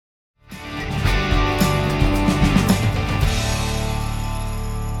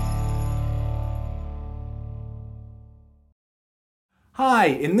Hi,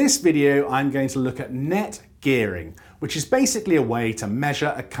 in this video I'm going to look at net gearing, which is basically a way to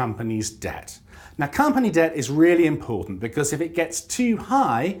measure a company's debt. Now, company debt is really important because if it gets too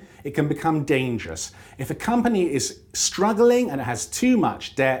high, it can become dangerous. If a company is struggling and it has too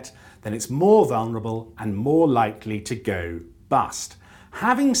much debt, then it's more vulnerable and more likely to go bust.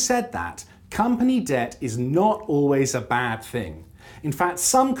 Having said that, company debt is not always a bad thing. In fact,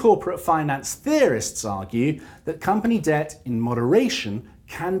 some corporate finance theorists argue that company debt in moderation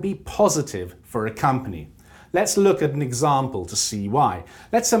can be positive for a company. Let's look at an example to see why.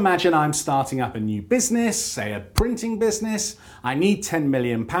 Let's imagine I'm starting up a new business, say a printing business. I need £10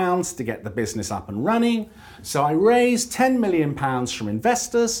 million to get the business up and running. So I raise £10 million from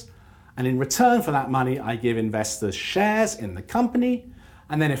investors, and in return for that money, I give investors shares in the company.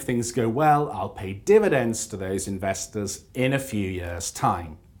 And then if things go well, I'll pay dividends to those investors in a few years'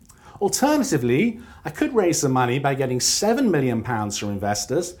 time. Alternatively, I could raise the money by getting £7 million from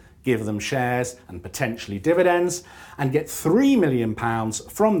investors, give them shares and potentially dividends, and get £3 million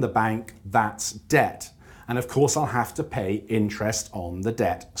from the bank. That's debt. And of course, I'll have to pay interest on the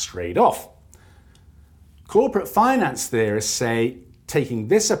debt straight off. Corporate finance theorists say, taking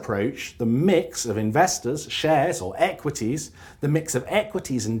this approach, the mix of investors, shares or equities, the mix of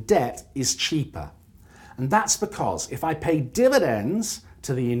equities and debt is cheaper. And that's because if I pay dividends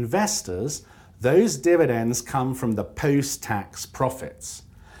to the investors, those dividends come from the post-tax profits.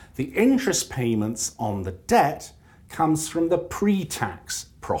 The interest payments on the debt comes from the pre-tax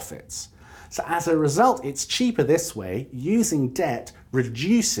profits. So as a result, it's cheaper this way. Using debt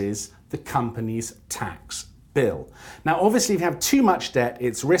reduces the company's tax bill. Now, obviously, if you have too much debt,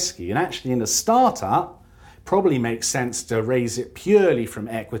 it's risky. And actually, in a startup, it probably makes sense to raise it purely from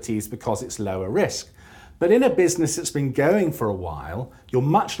equities because it's lower risk. But in a business that's been going for a while, you're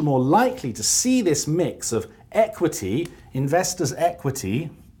much more likely to see this mix of equity, investors' equity,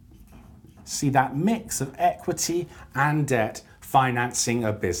 see that mix of equity and debt financing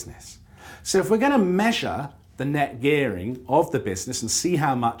a business. So if we're going to measure the net gearing of the business and see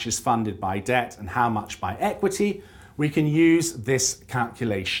how much is funded by debt and how much by equity, we can use this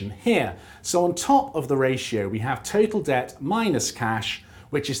calculation here. So on top of the ratio, we have total debt minus cash,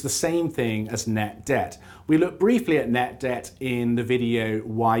 which is the same thing as net debt. We looked briefly at net debt in the video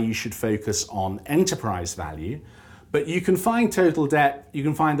why you should focus on enterprise value, but you can find total debt, you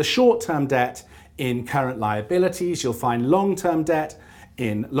can find the short-term debt in current liabilities, you'll find long-term debt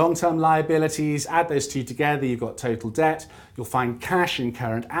in long-term liabilities. Add those two together, you've got total debt. You'll find cash in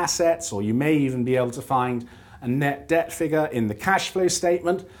current assets, or you may even be able to find a net debt figure in the cash flow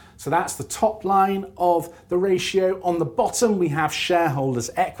statement. So that's the top line of the ratio. On the bottom, we have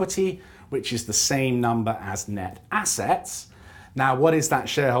shareholders' equity, which is the same number as net assets. Now, what is that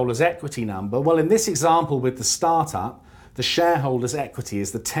shareholders' equity number? Well, in this example with the startup, the shareholders' equity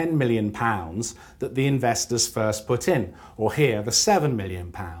is the £10 million that the investors first put in, or here, the £7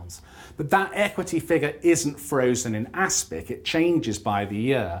 million. But that equity figure isn't frozen in aspic, it changes by the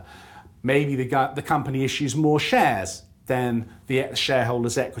year. Maybe the company issues more shares, then the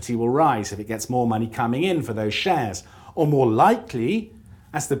shareholders' equity will rise if it gets more money coming in for those shares. Or more likely,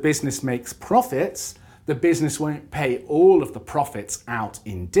 as the business makes profits, the business won't pay all of the profits out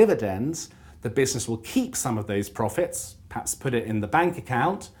in dividends. The business will keep some of those profits, perhaps put it in the bank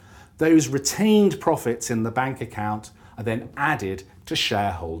account. Those retained profits in the bank account are then added to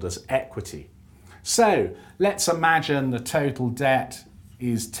shareholders' equity. So let's imagine the total debt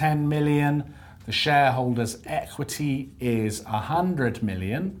is 10 million. The shareholders' equity is 100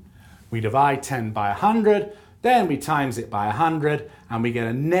 million. We divide 10 by 100, then we times it by 100, and we get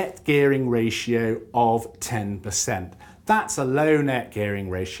a net gearing ratio of 10%. That's a low net gearing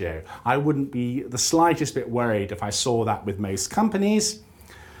ratio. I wouldn't be the slightest bit worried if I saw that with most companies.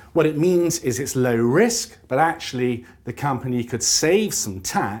 What it means is it's low risk, but actually the company could save some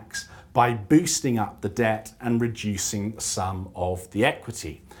tax by boosting up the debt and reducing some of the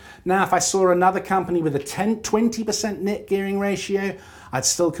equity. Now, if I saw another company with a 20% net gearing ratio, I'd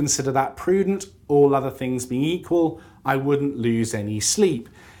still consider that prudent. All other things being equal, I wouldn't lose any sleep.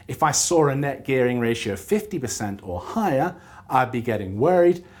 If I saw a net gearing ratio of 50% or higher, I'd be getting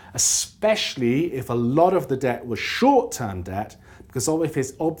worried, especially if a lot of the debt was short-term debt, because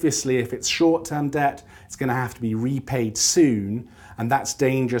obviously if it's short-term debt, it's going to have to be repaid soon, and that's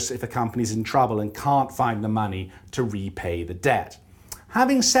dangerous if a company's in trouble and can't find the money to repay the debt.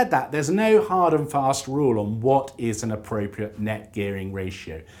 Having said that, there's no hard and fast rule on what is an appropriate net gearing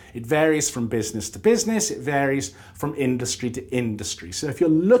ratio. It varies from business to business, it varies from industry to industry. So if you're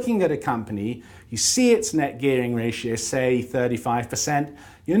looking at a company, you see its net gearing ratio, say 35%,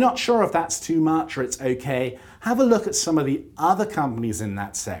 you're not sure if that's too much or it's okay, have a look at some of the other companies in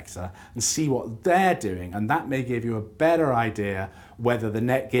that sector and see what they're doing, and that may give you a better idea whether the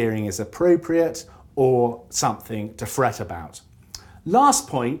net gearing is appropriate or something to fret about. Last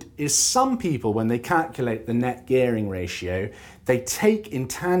point is some people, when they calculate the net gearing ratio, they take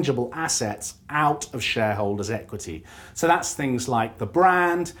intangible assets out of shareholders' equity. So that's things like the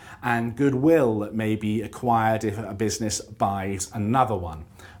brand and goodwill that may be acquired if a business buys another one.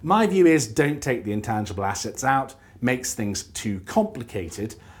 My view is don't take the intangible assets out, makes things too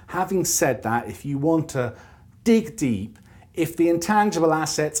complicated. Having said that, if you want to dig deep, if the intangible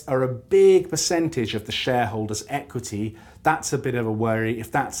assets are a big percentage of the shareholders' equity, that's a bit of a worry.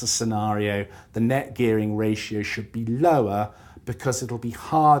 If that's a scenario, the net gearing ratio should be lower because it'll be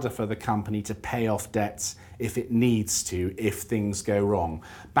harder for the company to pay off debts if it needs to, if things go wrong.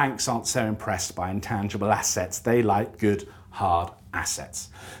 Banks aren't so impressed by intangible assets. They like good, hard assets.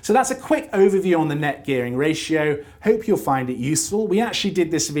 So that's a quick overview on the net gearing ratio. Hope you'll find it useful. We actually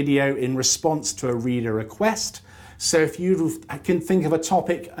did this video in response to a reader request. So if you can think of a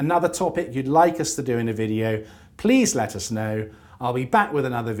topic, another topic you'd like us to do in a video, please let us know. I'll be back with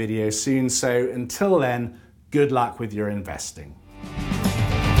another video soon. So until then, good luck with your investing.